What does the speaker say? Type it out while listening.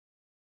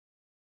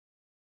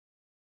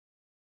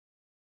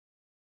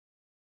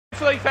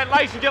Absolutely fantastic.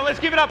 Ladies and gentlemen, let's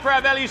give it up for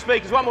our value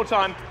speakers one more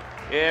time.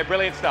 Yeah,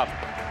 brilliant stuff.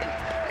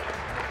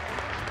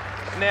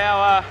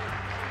 Now,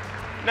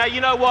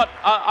 you know what?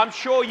 I'm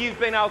sure you've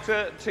been able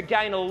to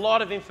gain a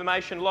lot of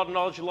information, a lot of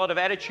knowledge, a lot of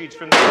attitudes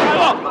from this.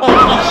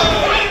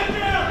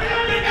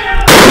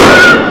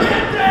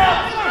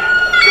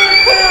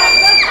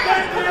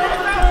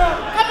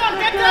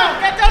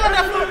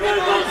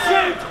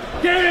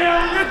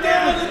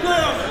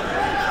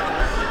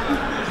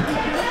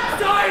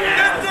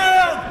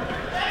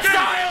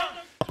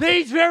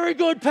 These very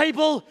good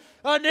people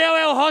are now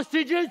our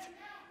hostages,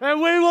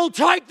 and we will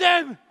take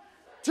them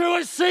to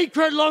a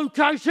secret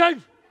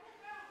location.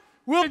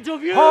 We'll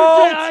interview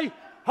today.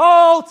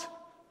 Halt!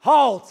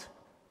 Halt!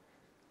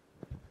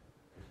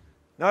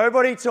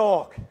 Nobody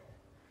talk.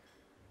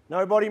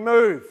 Nobody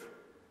move.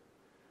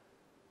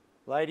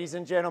 Ladies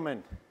and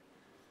gentlemen,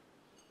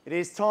 it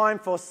is time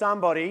for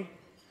somebody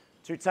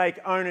to take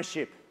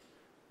ownership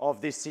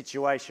of this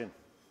situation.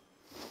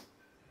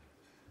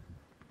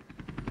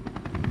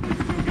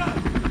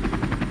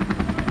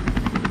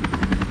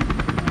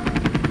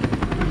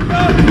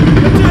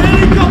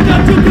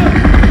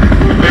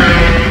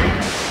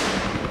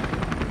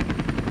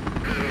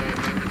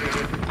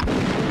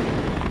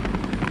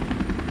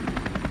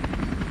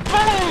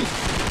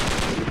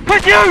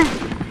 With you!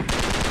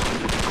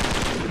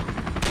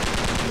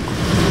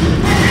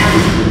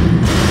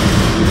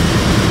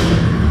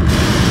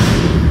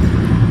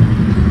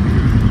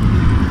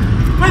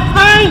 With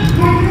me!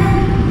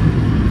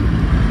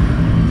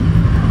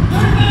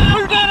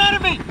 Move down out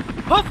of me!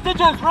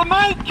 Hostages,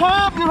 remain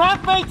calm, you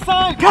have me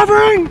safe!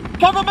 Covering!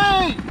 Cover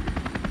me!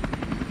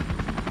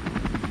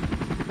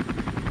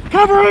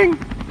 Covering!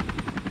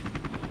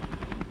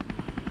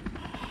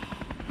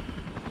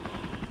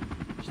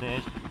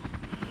 Stairs.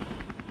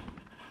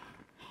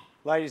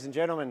 Ladies and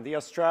gentlemen, the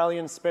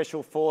Australian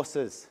Special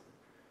Forces,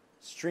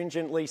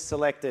 stringently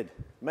selected,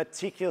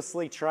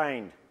 meticulously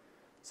trained,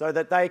 so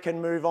that they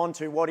can move on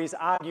to what is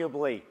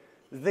arguably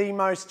the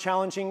most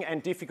challenging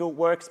and difficult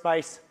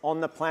workspace on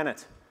the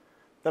planet,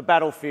 the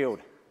battlefield.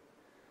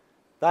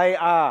 They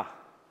are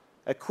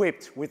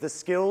equipped with the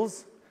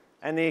skills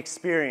and the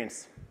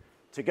experience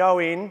to go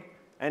in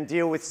and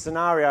deal with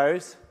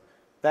scenarios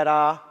that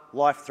are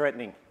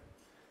life-threatening.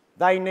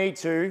 They need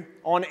to,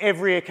 on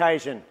every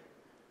occasion,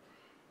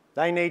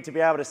 they need to be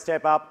able to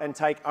step up and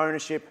take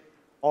ownership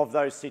of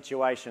those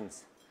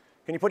situations.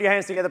 Can you put your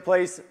hands together,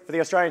 please, for the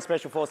Australian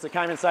Special Force that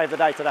came and saved the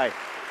day today?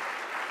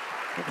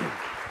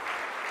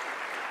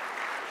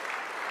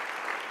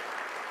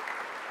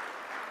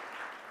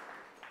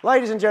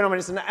 Ladies and gentlemen,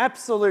 it's an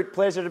absolute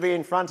pleasure to be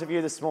in front of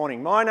you this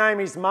morning. My name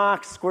is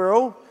Mark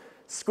Squirrel.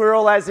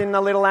 Squirrel as in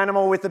the little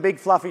animal with the big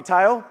fluffy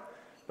tail.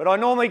 But I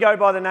normally go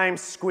by the name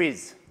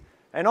Squiz.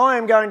 And I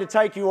am going to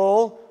take you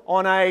all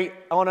on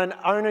an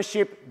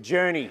ownership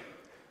journey.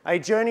 A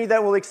journey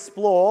that will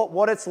explore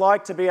what it's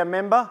like to be a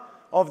member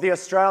of the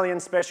Australian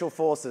Special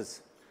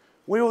Forces.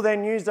 We will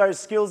then use those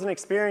skills and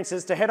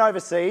experiences to head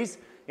overseas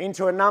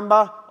into a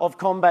number of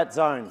combat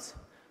zones.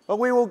 But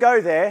we will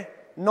go there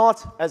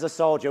not as a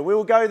soldier. We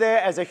will go there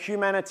as a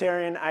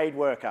humanitarian aid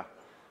worker.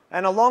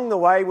 And along the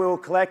way, we will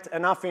collect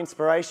enough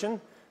inspiration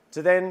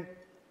to then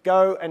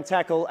go and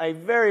tackle a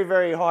very,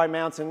 very high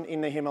mountain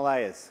in the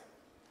Himalayas.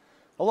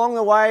 Along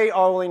the way,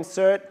 I will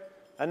insert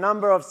a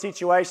number of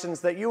situations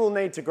that you will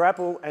need to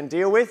grapple and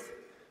deal with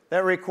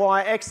that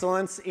require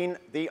excellence in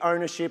the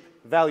ownership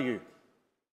value.